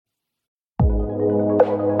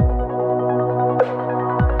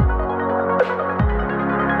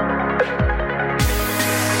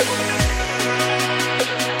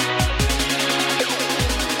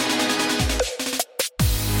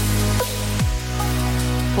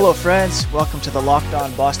Hello, friends. Welcome to the Locked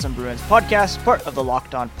On Boston Bruins podcast, part of the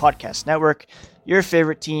Locked On Podcast Network, your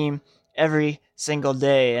favorite team every single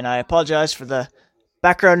day. And I apologize for the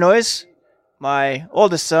background noise. My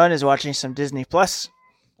oldest son is watching some Disney Plus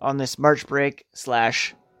on this March break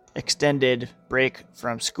 / extended break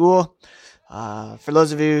from school. For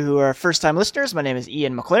those of you who are first-time listeners, my name is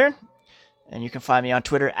Ian McLaren, and you can find me on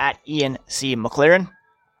Twitter at Ian C. McLaren.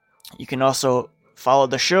 You can also follow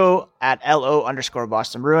the show at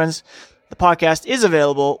LO_Boston Bruins. The podcast is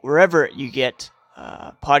available wherever you get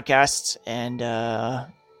podcasts. And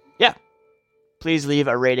please leave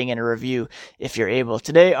a rating and a review if you're able.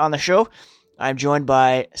 Today on the show, I'm joined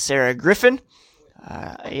by Sarah Griffin,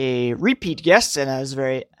 a repeat guest, and I was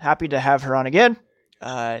very happy to have her on again.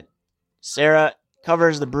 Sarah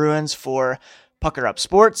covers the Bruins for Pucker Up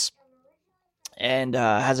Sports and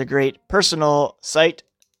has a great personal site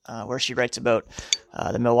where she writes about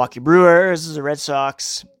the Milwaukee Brewers, the Red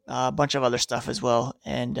Sox, a bunch of other stuff as well.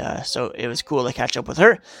 And so it was cool to catch up with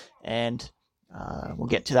her, and we'll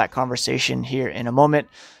get to that conversation here in a moment.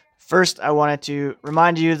 First, I wanted to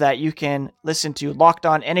remind you that you can listen to Locked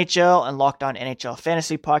On NHL and Locked On NHL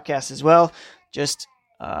Fantasy podcasts as well. Just,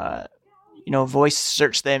 voice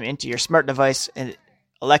search them into your smart device, and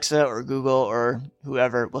Alexa or Google or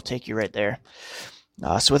whoever will take you right there.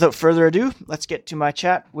 So without further ado, let's get to my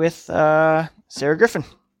chat with Sarah Griffin.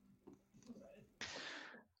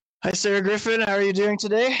 Hi, Sarah Griffin. How are you doing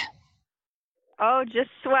today? Oh, just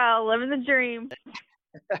swell. Living the dream.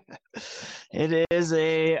 It is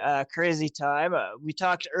a crazy time. We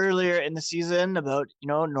talked earlier in the season about,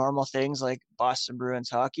 normal things like Boston Bruins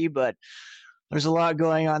hockey, but there's a lot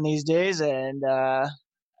going on these days, and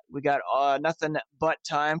we got nothing but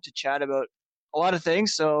time to chat about a lot of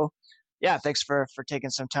things. So, yeah, thanks for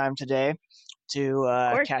taking some time today to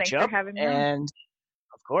catch up. For having me and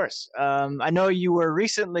of course, I know you were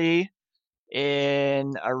recently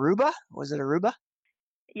in Aruba. Was it Aruba?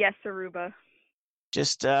 Yes, Aruba.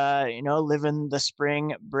 Just living the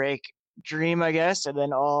spring break dream, I guess, and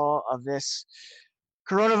then all of this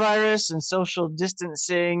coronavirus and social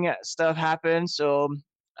distancing stuff happened. So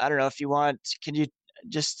I don't know if you want. Can you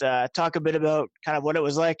just talk a bit about kind of what it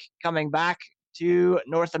was like coming back to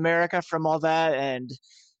North America from all that? And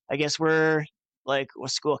I guess was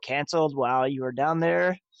school canceled while you were down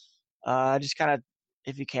there? Just kind of,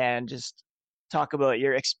 if you can, just talk about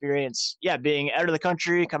your experience, being out of the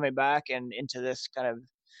country, coming back, and into this kind of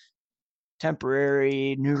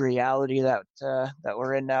temporary new reality that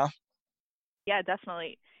we're in now. Yeah,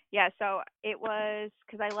 definitely. Yeah, so it was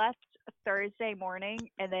because I left Thursday morning,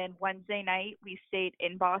 and then Wednesday night we stayed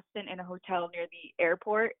in Boston in a hotel near the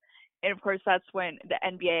airport. And, of course, that's when the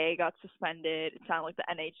NBA got suspended. It sounded like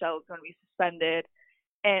the NHL was going to be suspended.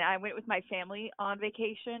 And I went with my family on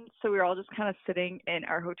vacation, so we were all just kind of sitting in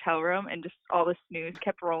our hotel room, and just all this news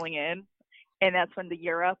kept rolling in. And that's when the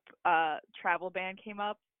Europe travel ban came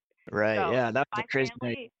up. Right, so yeah, that was a crazy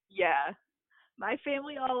night. Yeah. My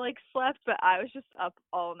family all slept, but I was just up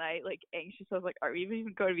all night, anxious. I was like, are we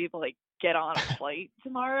even going to be able to get on a flight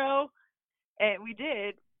tomorrow? And we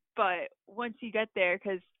did, but once you get there,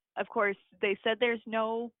 because of course they said there's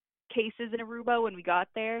no cases in Aruba when we got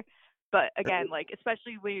there, but again,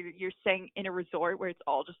 especially when you're staying in a resort where it's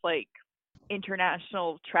all just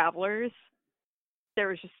international travelers, there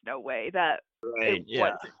was just no way that it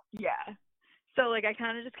wasn't. Yeah. So I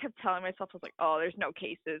kind of just kept telling myself, I was like, oh, there's no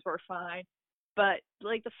cases, we're fine. But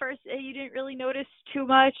the first day you didn't really notice too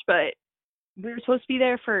much, but we were supposed to be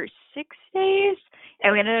there for 6 days,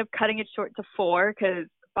 and we ended up cutting it short to 4 because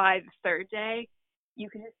by the third day, you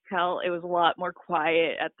can just tell it was a lot more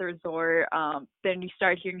quiet at the resort. Then you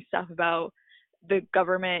start hearing stuff about the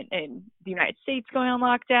government in the United States going on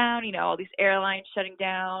lockdown, all these airlines shutting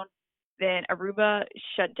down. Then Aruba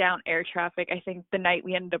shut down air traffic, I think, the night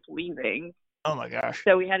we ended up leaving. Oh, my gosh.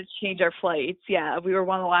 So we had to change our flights. Yeah, we were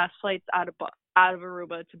one of the last flights out of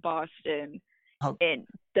Aruba to Boston. Oh. And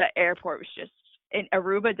the airport was just in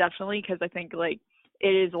Aruba, definitely, because I think it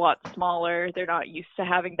is a lot smaller. They're not used to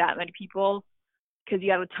having that many people, because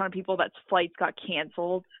you have a ton of people that's flights got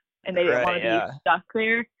canceled and they didn't want to be stuck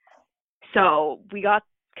there. So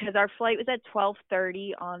because our flight was at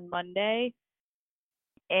 12:30 on Monday,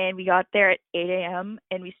 and we got there at 8 a.m.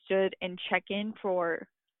 and we stood in check-in for,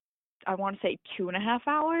 I want to say, 2.5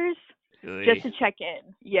 hours just to check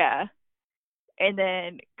in. Yeah. And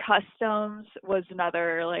then customs was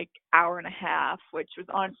another hour and a half, which was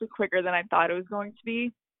honestly quicker than I thought it was going to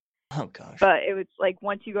be. Oh gosh. But it was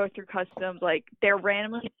once you go through customs, they're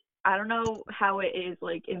randomly, I don't know how it is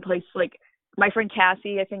in places my friend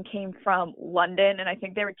Cassie, I think, came from London, and I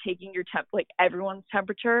think they were taking your everyone's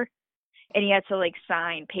temperature. and you had to like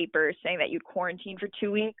sign papers saying that you'd quarantine for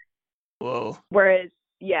 2 weeks. Whoa. Whereas,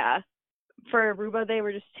 yeah, for Aruba, they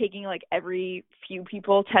were just taking like every few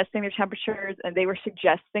people, testing their temperatures, and they were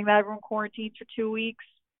suggesting that everyone quarantines for 2 weeks,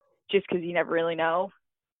 just because you never really know.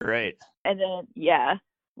 Right. And then, yeah,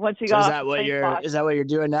 once we So got is off that the what plane, you're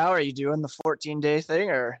doing now? Are you doing the 14-day thing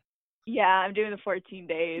or? yeah, I'm doing the 14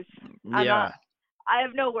 days. Yeah. I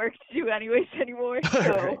have no work to do anyways anymore, so.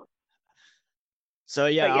 Right. So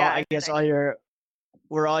yeah, But yeah, I guess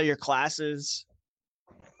were all your classes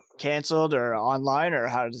canceled or online, or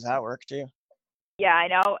how does that work too? yeah, I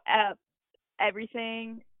know.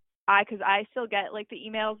 Everything, because I still get like the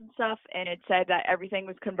emails and stuff, and it said that everything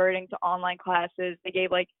was converting to online classes. They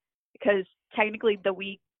gave like, because technically the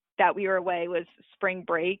week that we were away was spring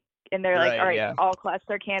break, and they're like, all Right. right, Yeah. all classes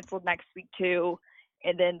are canceled next week too,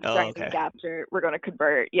 and then Oh, starting the okay. week after, we're going to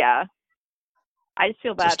convert. Yeah. I just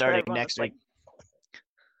feel So bad for starting everyone next that's like,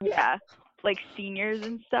 week. yeah, like seniors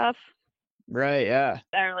and stuff Right. Yeah.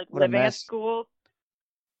 that are like What a living at mess. school.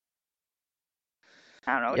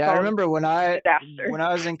 I don't know. It's Yeah, I all remember when a I disaster.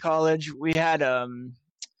 was in college, we had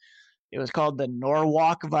it was called the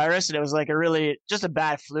Norwalk virus, and it was like just a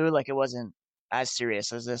bad flu. Like it wasn't as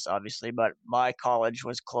serious as this, obviously, but my college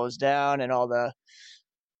was closed down, and all the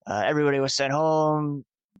everybody was sent home.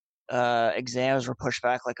 Exams were pushed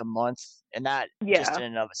back like a month, and that just Yeah. in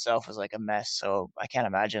and of itself was like a mess. So I can't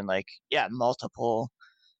imagine like multiple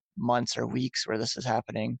months or weeks where this is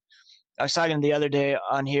happening. I was talking the other day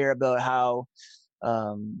on here about how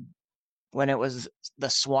um, when it was the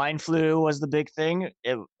swine flu was the big thing.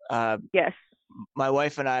 Uh, Yes. my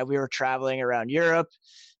wife and I, we were traveling around Europe,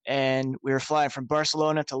 and we were flying from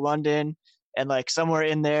Barcelona to London, and like somewhere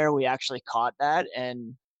in there we actually caught that,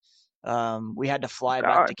 and we had to Oh, fly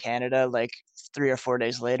back God. to Canada like 3 or 4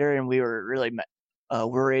 days later, and we were really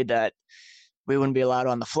worried that we wouldn't be allowed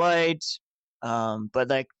on the flight. But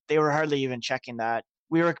like they were hardly even checking that.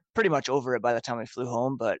 We were pretty much over it by the time we flew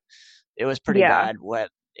home, but it was pretty Yeah. bad wet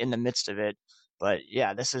in the midst of it. But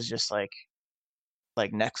yeah, this is just like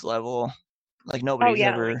next level. Like Oh, nobody's yeah.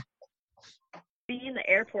 Like, ever. being in the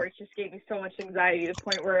airport just gave me so much anxiety to the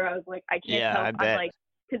point where I was like, I can't Yeah, tell I if I'm bet. like,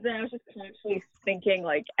 because then I was just constantly thinking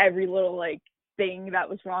like every little like thing that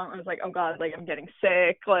was wrong. I was like, oh God, like I'm getting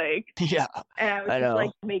sick, like, Yeah, and I was I just know.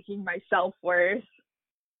 like making myself worse.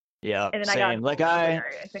 Yeah, And then I got same. home Like and I was like, all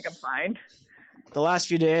right, I think I'm fine. the last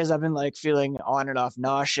few days I've been like feeling on and off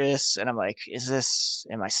nauseous, and I'm like,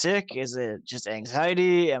 am I sick? Is it just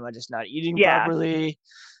anxiety? Am I just not eating Yeah. properly?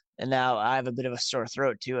 And now I have a bit of a sore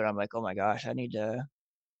throat too, and I'm like, oh my gosh, I need to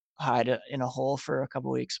hide in a hole for a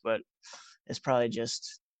couple weeks, but it's probably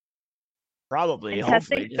And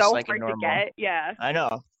hopefully testing's just so like a hard to normal. get. Yeah. I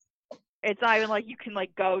know. It's not even like you can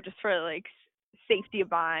like go just for like safety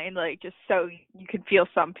of mind, like just so you can feel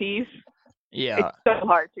some peace. It's Yeah, so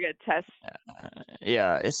hard to get tests.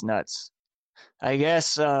 yeah, it's nuts. I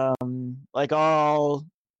guess like all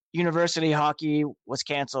university hockey was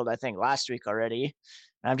canceled, I think last week already.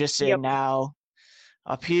 I'm just Yep. seeing now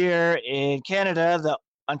up here in Canada, the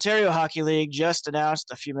Ontario Hockey League just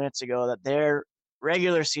announced a few minutes ago that their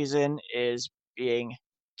regular season is being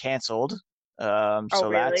canceled. Oh, So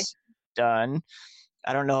really? that's done.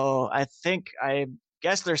 I don't know. I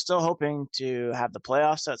guess they're still hoping to have the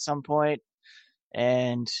playoffs at some point,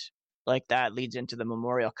 and like that leads into the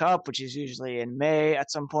Memorial Cup, which is usually in May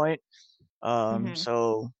at some point. Mhm.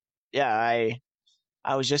 So yeah,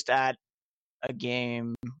 I was just at a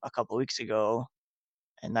game a couple weeks ago,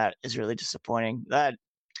 and that is really disappointing. That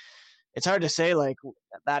it's hard to say like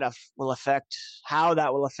that will affect how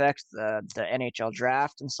that will affect the NHL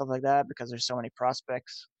draft and stuff like that, because there's so many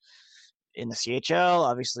prospects in the CHL,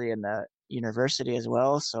 obviously in the university as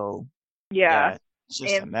well. So Yeah. yeah, it's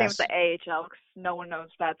just a And same with mess. the AHL because no one knows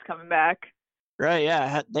if that's coming back. Right?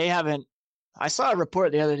 Yeah, they haven't. I saw a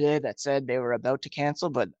report the other day that said they were about to cancel,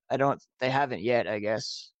 but I don't. They haven't yet, I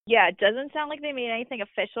guess. Yeah, it doesn't sound like they made anything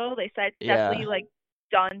official. They said it's definitely Yeah. like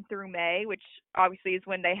done through May, which obviously is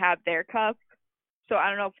when they have their cup. So I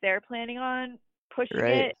don't know if they're planning on pushing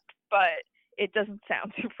Right. it, but it doesn't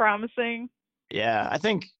sound too promising. Yeah. I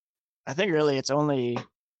think really it's only,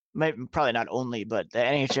 maybe probably not only, but the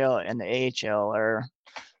NHL and the AHL are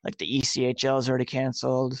like the ECHL is already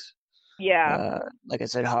canceled. Yeah. Like I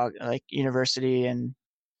said, like university and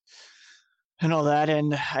all that.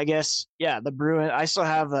 And I guess yeah, the Bruins. I still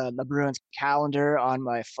have the Bruins calendar on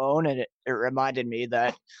my phone, and it reminded me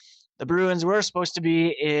that the Bruins were supposed to be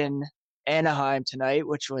in Anaheim tonight,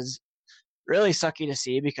 which was really sucky to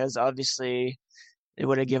see because obviously it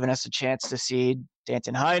would have given us a chance to see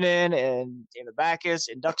Danton Heinen and David Backus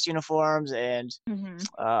in Ducks uniforms and Mhm.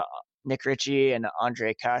 uh, Nick Ritchie and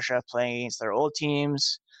Andre Kasha playing against their old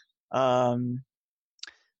teams. Um,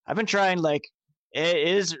 I've been trying like it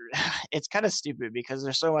is it's kind of stupid because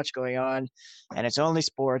there's so much going on and it's only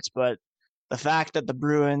sports, but the fact that the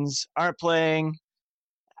Bruins aren't playing,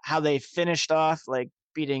 how they finished off like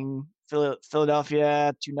beating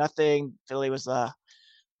Philadelphia 2-0. Philly was the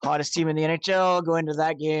hottest team in the NHL going to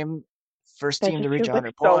that game. First That team to just reach feels like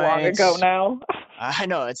 100 so long ago points. now. I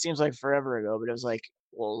know it seems like forever ago, but it was like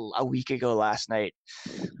a week ago last night.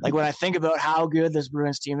 Like when I think about how good this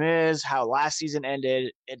Bruins team is, how last season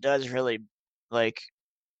ended, it does really like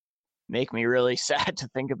make me really sad to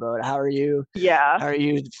think about. How are you? Yeah. How are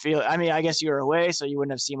you feel? I mean, I guess you were away, so you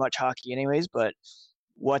wouldn't have seen much hockey anyways. But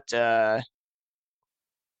what, like,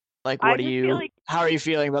 I what do just feel you? like How are you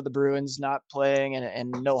feeling about the Bruins not playing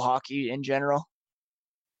and no hockey in general?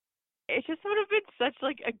 it just would have been such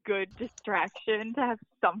like a good distraction to have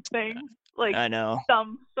something like I know.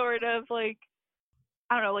 some sort of like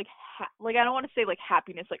I don't know like I don't want to say like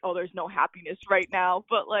happiness like oh there's no happiness right now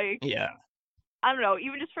but like Yeah, I don't know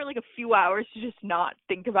even just for like a few hours to just not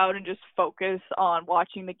think about and just focus on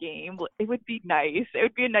watching the game it would be nice. It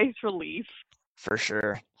would be a nice relief. for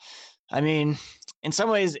sure. I mean, in some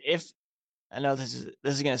ways, if I know this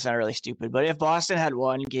is gonna sound really stupid, but if Boston had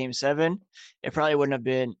won Game 7, it probably wouldn't have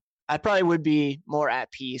been. I probably would be more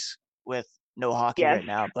at peace with no hockey Yes. right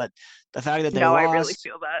now. But the fact that they No, I really lost,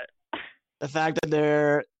 feel that. the fact that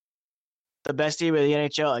they're the best team of the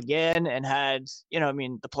NHL again and had, I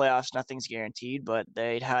mean, the playoffs, nothing's guaranteed, but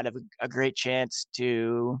they'd had a great chance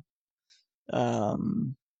to,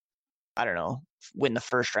 um, I don't know, win the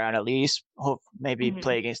first round at least. Hope maybe Mhm.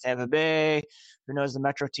 play against Tampa Bay. Who knows the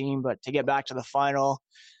Metro team? But to get back to the final,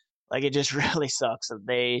 like it just really sucks that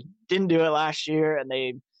they didn't do it last year, and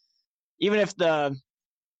they even if the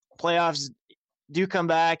playoffs do come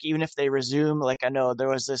back, even if they resume, like I know there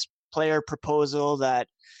was this player proposal that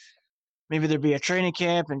maybe there'd be a training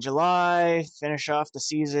camp in July, finish off the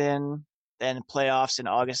season, then playoffs in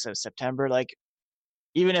August and September. Like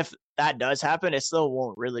even if that does happen, it still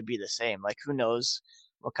won't really be the same. Like who knows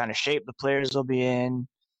what kind of shape the players will be in,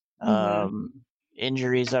 Mhm. um,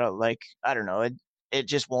 injuries that are like I don't know. It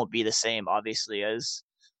just won't be the same, obviously, as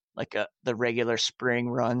like the regular spring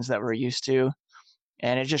runs that we're used to,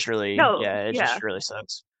 and it just really, No, yeah, it yeah. just really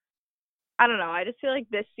sucks. I don't know. I just feel like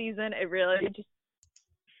this season it really just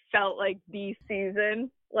felt like the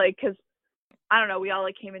season, like because I don't know, we all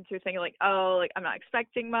like came into it thinking like, oh, like I'm not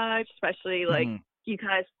expecting much, especially like Mm-hmm. you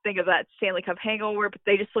kind of think of that Stanley Cup hangover, but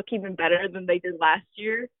they just look even better than they did last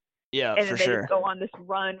year. Yeah, And for then they just sure. go on this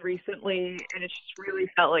run recently, and it just really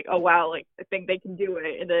felt like, oh wow, like I think they can do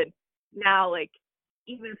it. And then now, like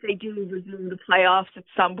even if they do resume the playoffs at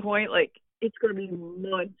some point, like it's going to be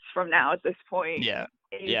months from now at this point. Yeah,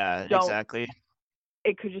 And you yeah, don't. exactly.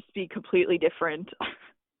 It could just be completely different.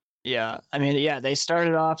 Yeah, I mean, yeah, they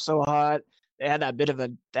started off so hot. They had that bit of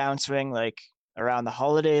a downswing like around the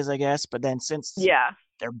holidays, I guess, but then since Yeah.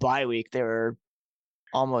 their bye week, they were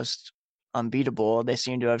almost unbeatable. They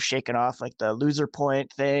seem to have shaken off like the loser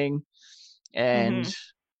point thing, and Mhm.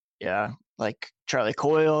 yeah, like Charlie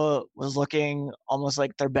Coyle was looking almost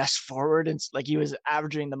like their best forward, and like he was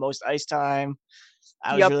averaging the most ice time.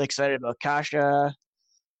 I was Yep. really excited about Kasha.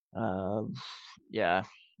 Um, yeah,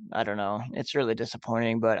 I don't know. It's really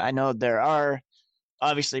disappointing, but I know there are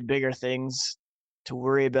obviously bigger things to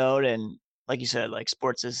worry about, and like you said, like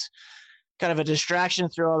sports is kind of a distraction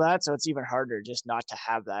through all that, so it's even harder just not to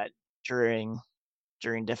have that during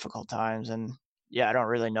difficult times. And yeah, I don't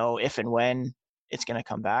really know if and when it's going to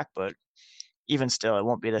come back, but even still, it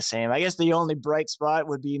won't be the same. I guess the only bright spot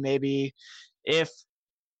would be maybe if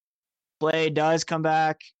play does come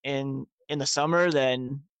back in the summer,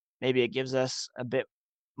 then maybe it gives us a bit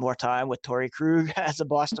more time with Torrey Krug as a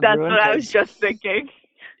Boston That's Bruin. what I was Because just thinking.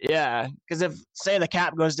 yeah, because if say the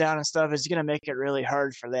cap goes down and stuff, it's gonna make it really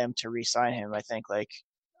hard for them to re-sign him. I think like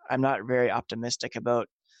I'm not very optimistic about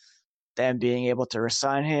them being able to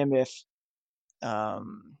resign him if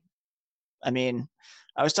um I mean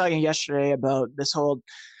I was talking yesterday about this whole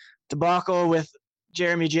debacle with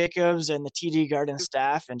Jeremy Jacobs and the TD Garden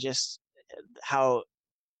staff and just how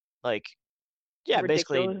like yeah,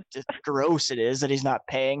 basically Ridiculous. just gross it is that he's not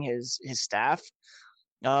paying his staff.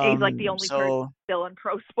 And he's like the only person So still in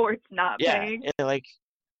pro sports not yeah, paying. like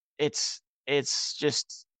it's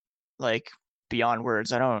just like beyond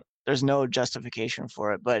words. I don't. There's no justification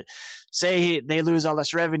for it. But say they lose all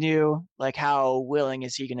this revenue, like how willing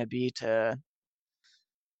is he going to be to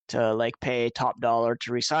like pay top dollar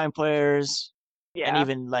to resign players? And Yeah.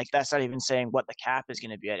 even like that's not even saying what the cap is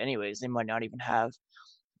going to be at. Anyways, they might not even have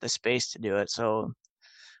the space to do it. So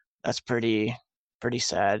that's pretty. pretty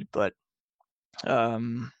sad. But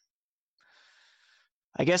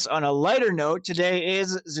I guess on a lighter note, today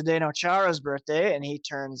is Zdeno Chara's birthday, and he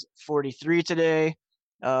turns 43 today.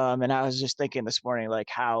 And I was just thinking this morning, like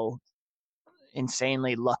how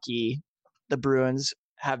insanely lucky the Bruins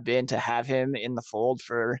have been to have him in the fold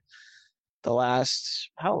for the last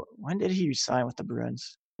when did he sign with the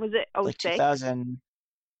Bruins? Was it Like 06? 2000.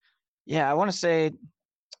 Yeah, I want to say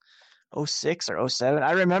 06 or 07.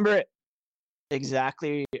 I remember it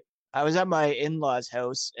exactly. I was at my in-laws'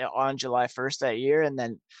 house on July 1st that year, and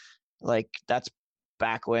then like that's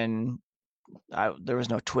back when there was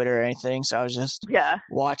no Twitter or anything, so I was just Yeah.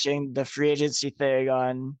 watching the free agency thing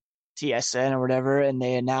on TSN or whatever, and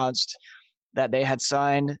they announced that they had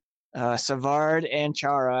signed Savard and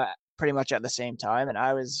Chara pretty much at the same time, and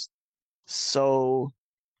I was so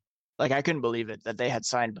like I couldn't believe it that they had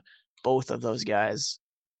signed both of those guys.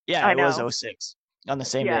 Yeah, I it was know. 06 on the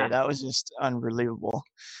same Yeah. day. That was just unbelievable.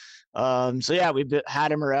 So yeah, we've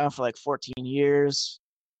had him around for like 14 years.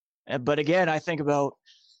 But again, I think about,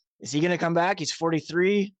 is he going to come back? He's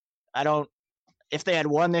 43. If they had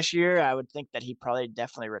won this year, I would think that he probably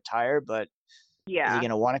definitely retire, but is he going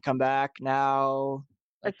to want to come back now?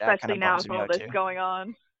 Like, that kind Especially of now bums with me all out this too. going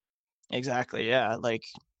on. Exactly. Yeah. Like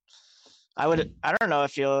I don't know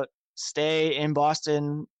if he'll stay in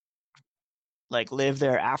Boston, like live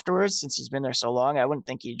there afterwards, since he's been there so long. I wouldn't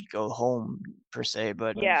think he'd go home per se,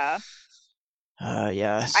 but Yeah.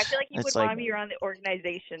 yeah, I feel like he it's would like, want to be around the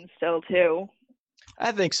organization still too.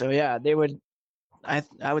 I think so. Yeah, they would.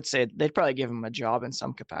 I would say they'd probably give him a job in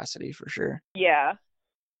some capacity for sure. Yeah.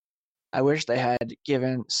 I wish they had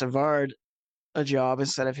given Savard a job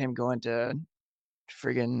instead of him going to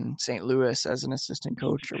friggin' St. Louis as an assistant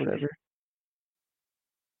coach or whatever.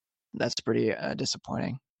 That's pretty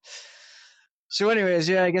disappointing. So, anyways,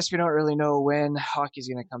 yeah, I guess we don't really know when hockey's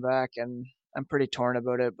going to come back, and I'm pretty torn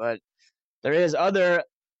about it. But there is other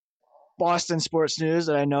Boston sports news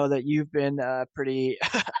that I know that you've been pretty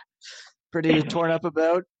pretty torn up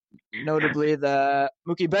about. Notably, the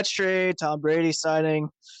Mookie Betts trade, Tom Brady signing.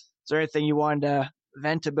 Is there anything you wanted to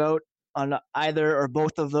vent about on either or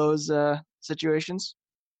both of those situations?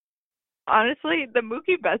 Honestly, the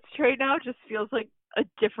Mookie Betts trade now just feels like a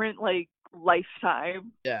different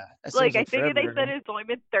lifetime. Yeah, that Like seems I like think they forever said ago. it's only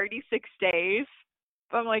been 36 days.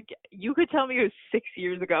 But I'm like, you could tell me it was 6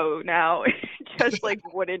 years ago now. It just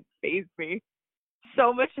wouldn't faze me.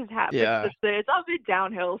 So much has happened Yeah, since then. It's all been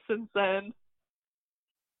downhill since then. And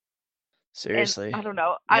seriously. I don't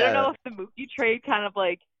know. I don't Yeah, know if the Mookie trade kind of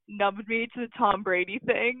numbed me to the Tom Brady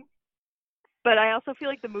thing. But I also feel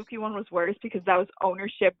like the Mookie one was worse because that was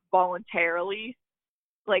ownership voluntarily,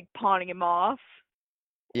 pawning him off.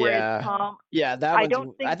 Whereas yeah, Tom, yeah. That I one's.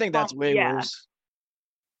 don't I think think that's Tom, way yeah, worse.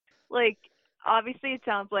 obviously it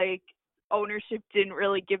sounds like ownership didn't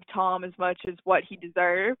really give Tom as much as what he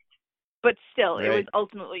deserved. But still, it was Right.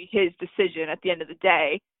 ultimately his decision at the end of the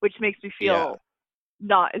day, which makes me Yeah. feel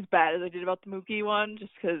not as bad as I did about the Mookie one,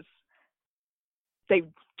 just because they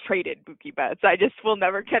traded Mookie Betts. I just will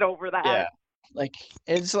never get over Yeah. that. Like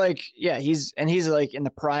it's like, yeah, he's like in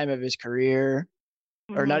the prime of his career,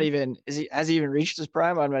 or not Mhm. even. Has he even reached his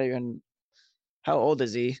prime? I'm not even. How old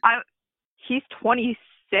is he? He's 26.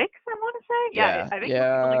 I want to say. Yeah, Yeah. I think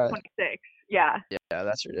Mookie's only Yeah. 26. Yeah, Yeah.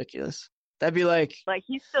 That's ridiculous. That'd be like,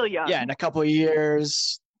 he's still yeah, young. in a couple of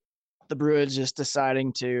years, the Bruins just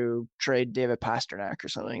deciding to trade David Pasternak or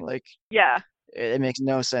something. Like Yeah, it makes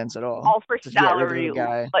no sense at all all for to get rid of salary, a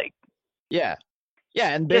guy. Yeah.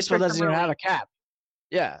 Yeah. And just baseball for some doesn't even have relief. a cap.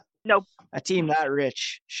 Yeah. Nope. A team that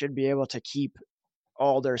rich should be able to keep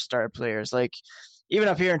all their star players. Like even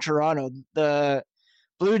up here in Toronto, the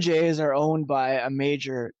Blue Jays are owned by a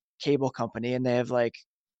major cable company, and they have like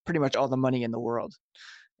pretty much all the money in the world.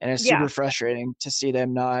 And it's Yeah, super frustrating to see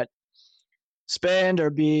them not spend or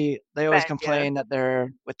be. They always Ben. Yeah. complain that they're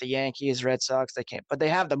with the Yankees, Red Sox, they can't, but they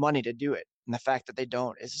have the money to do it. And the fact that they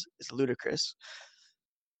don't is ludicrous.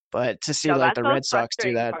 But to see No, like that's the the Red Sox do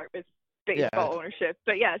frustrating that, part with yeah, baseball ownership.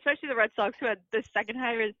 But yeah, especially the Red Sox who had the second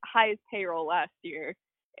highest payroll last year,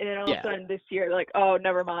 and then all of a yeah, sudden this year, oh,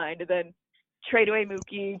 never mind, and then trade away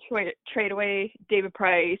Mookie, trade away David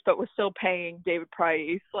Price, but we're still paying David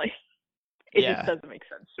Price. It just yeah, doesn't make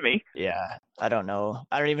sense to me. yeah. I don't know.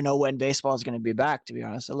 I don't even know when baseball is going to be back. To be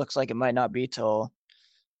honest, it looks like it might not be till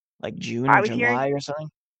like June I or was hearing July or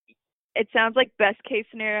something. it sounds like best case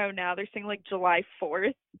scenario now they're saying July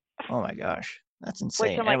 4th, Oh my gosh, that's which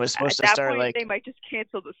insane. I'm And it like, was at supposed to that start point like, they might just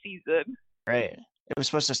cancel the season. right. It was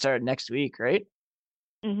supposed to start next week, right?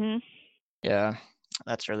 Mhm. Yeah,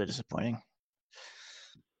 that's really disappointing.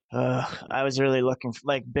 I was really looking for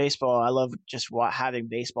like baseball. I love just having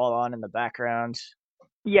baseball on in the background.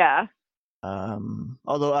 Yeah.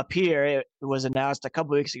 Although up here it was announced a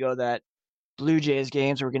couple weeks ago that Blue Jays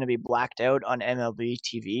games were going to be blacked out on MLB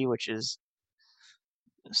TV, which is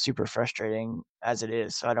super frustrating as it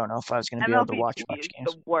is. So I don't know if I was going to be able to MLB watch TV much is the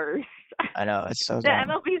games. worst. I know it's so The dumb.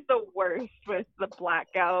 MLB is the worst with the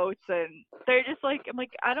blackouts, and they're just like, I'm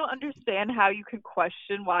like, I don't understand how you can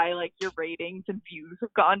question why like your ratings and views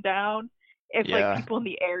have gone down if like Yeah, people in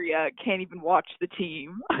the area can't even watch the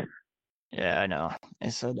team. yeah, I know.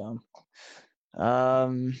 It's so dumb.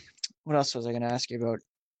 Um, what else was I going to ask you about?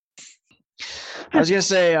 I was going to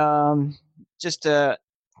say, just to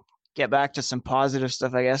get back to some positive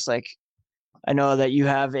stuff, I guess. Like, I know that you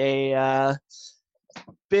have a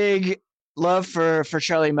big love for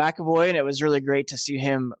Charlie McAvoy, and it was really great to see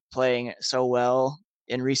him playing so well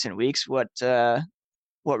in recent weeks. What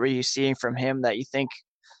were you seeing from him that you think?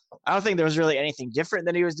 I don't think there was really anything different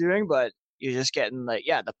that he was doing, but you're just getting like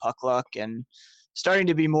the puck luck and starting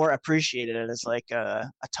to be more appreciated as like a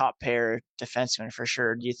top pair defenseman for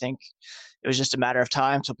sure. Do you think it was just a matter of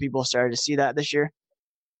time till people started to see that this year?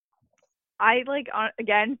 I like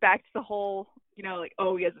again back to the whole, like,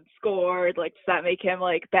 oh, he hasn't scored, like, does that make him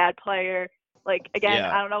like bad player? Like, again,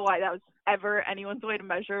 Yeah, I don't know why that was ever anyone's way to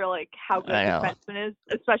measure like how good I a know. defenseman is,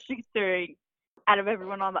 especially considering out of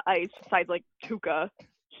everyone on the ice besides like Tuca,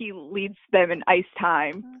 he leads them in ice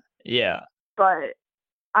time. Yeah, But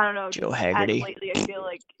I don't know, Joe just as of Haggerty. lately, I feel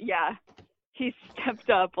like, yeah, he's stepped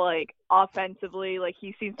up like offensively. Like,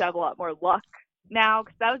 he seems to have a lot more luck now.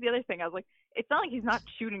 Because that was the other thing. I was like, it's not like he's not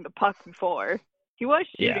shooting the puck before. He was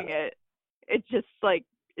Yeah, shooting it. It just like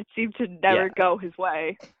it seemed to yeah. never go his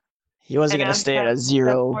way. He wasn't And going to now he's stay at a having that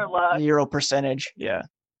zero more luck. zero percentage. Yeah,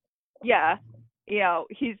 Yeah,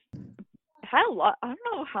 he's had a lot. I don't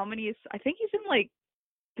know how many. I think he's in like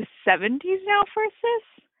the 70s now for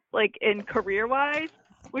assists, like in career wise,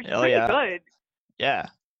 which is oh pretty yeah, good. yeah,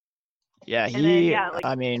 yeah. And then yeah, like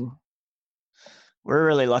I mean, we're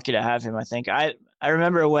really lucky to have him. I think I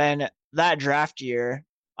remember when that draft year,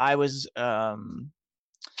 I was yeah,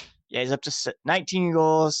 he's up to 19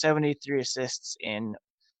 goals, 73 assists in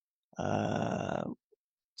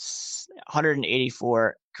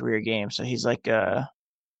 184 career games. So he's like I'm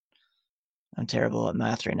terrible at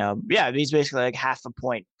math right now. Yeah, he's basically like half a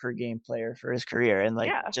point per game player for his career and like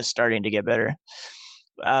yeah, just starting to get better.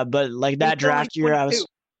 But like he's that still only draft year, 22.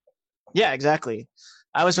 yeah, exactly.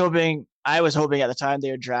 I was hoping that time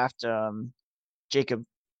they would draft Jacob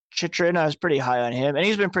Chitrin. I was pretty high on him, and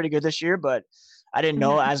he's been pretty good this year. But I didn't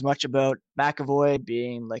know Mhm. as much about McAvoy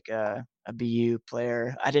being like a BU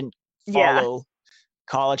player. I didn't Yeah, follow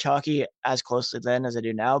college hockey as closely then as I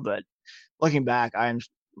do now. But looking back, I'm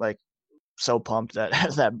like so pumped that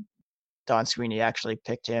that Don Sweeney actually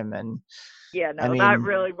picked him. And yeah, I no, that mean,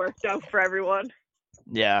 really worked out for everyone.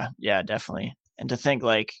 yeah, yeah, definitely. And to think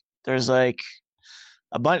like there's like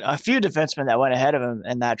a few defensemen that went ahead of him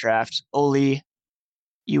in that draft. Oli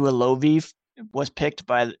Uilovi was picked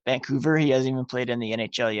by Vancouver. He hasn't even played in the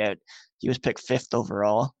NHL yet. He was picked fifth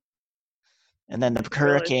overall. And then the I didn't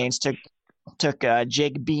realize that. Hurricanes took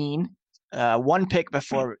Jake Bean, one pick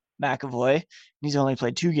before McAvoy. He's only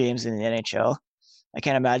played 2 games in the NHL. I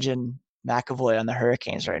can't imagine McAvoy on the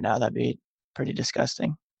Hurricanes right now. That'd be pretty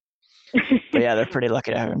disgusting. But yeah, they're pretty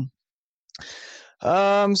lucky to have him.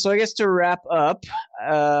 So I guess to wrap up,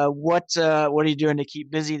 what are you doing to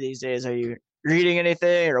keep busy these days? Are you reading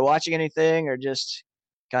anything or watching anything or just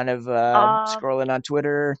kind of um, scrolling on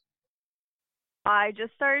Twitter? I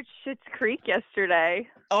just started Schitt's Creek yesterday.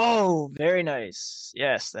 Oh, very nice.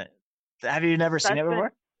 Yes. Have you never seen That's it been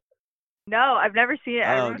before? No, I've never seen it. Oh,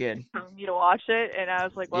 Everyone good. told me to watch it, and I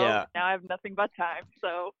was like, well, Yeah. now I have nothing but time.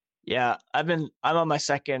 So, Yeah. I'm on my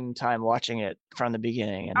second time watching it from the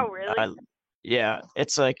beginning and oh really? yeah,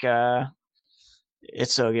 it's like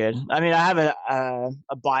it's so good. I mean, I have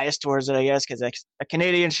a bias towards it, I guess, because it's a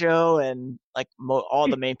Canadian show and like all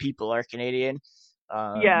the main people are Canadian.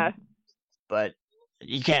 Yeah. Um, but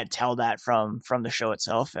you can't tell that from the show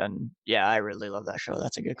itself. And yeah, I really love that show.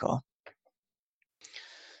 That's a good call.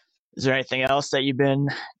 Is there anything else that you've been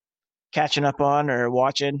catching up on or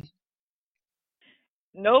watching?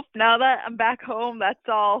 Nope. Now that I'm back home, that's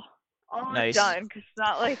all I've Nice. done. Cause it's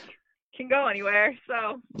not like can go anywhere.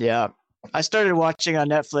 So, Yeah, I started watching on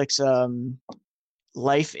Netflix.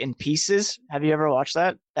 Life in Pieces. Have you ever watched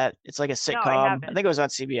that? That it's like a no, I sitcom. I haven't. think it was on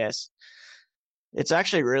CBS. It's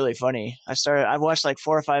actually really funny. I've watched like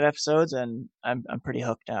 4 or 5 episodes and I'm pretty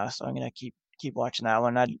hooked now. So I'm gonna keep watching that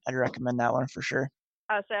one. I'd recommend that one for sure.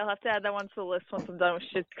 So I'll have to add that one to the list once I'm done with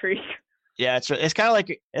Schitt's Creek. Yeah,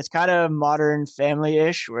 it's kind of Modern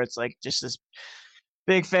Family-ish, where it's like just this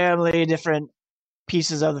big family, different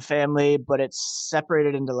pieces of the family, but it's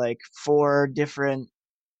separated into like four different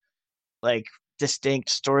like distinct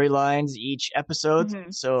storylines each episode. Hmm.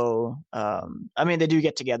 So I mean they do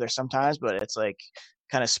get together sometimes, but it's like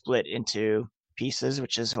kind of split into pieces,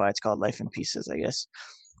 which is why it's called Life in Pieces, I guess.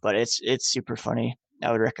 But it's super funny.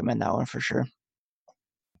 I would recommend that one for sure.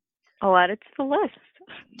 I'll add it to the list.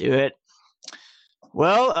 Do it.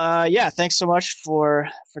 Well, yeah, thanks so much for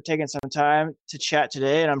taking some time to chat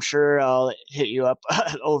today, and I'm sure I'll hit you up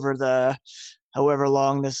over the however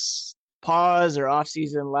long this pause or off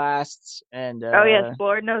season lasts, and Oh yes,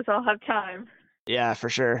 Lord knows I'll have time. yeah, for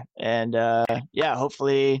sure, and yeah,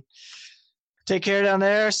 hopefully take care down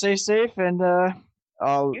there, stay safe, and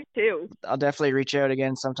I'll You too. I'll definitely reach out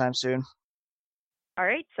again sometime soon. All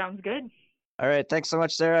right, sounds good. All right, thanks so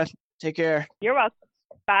much, Sarah. Take care. You're welcome.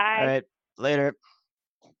 All Bye. right, later.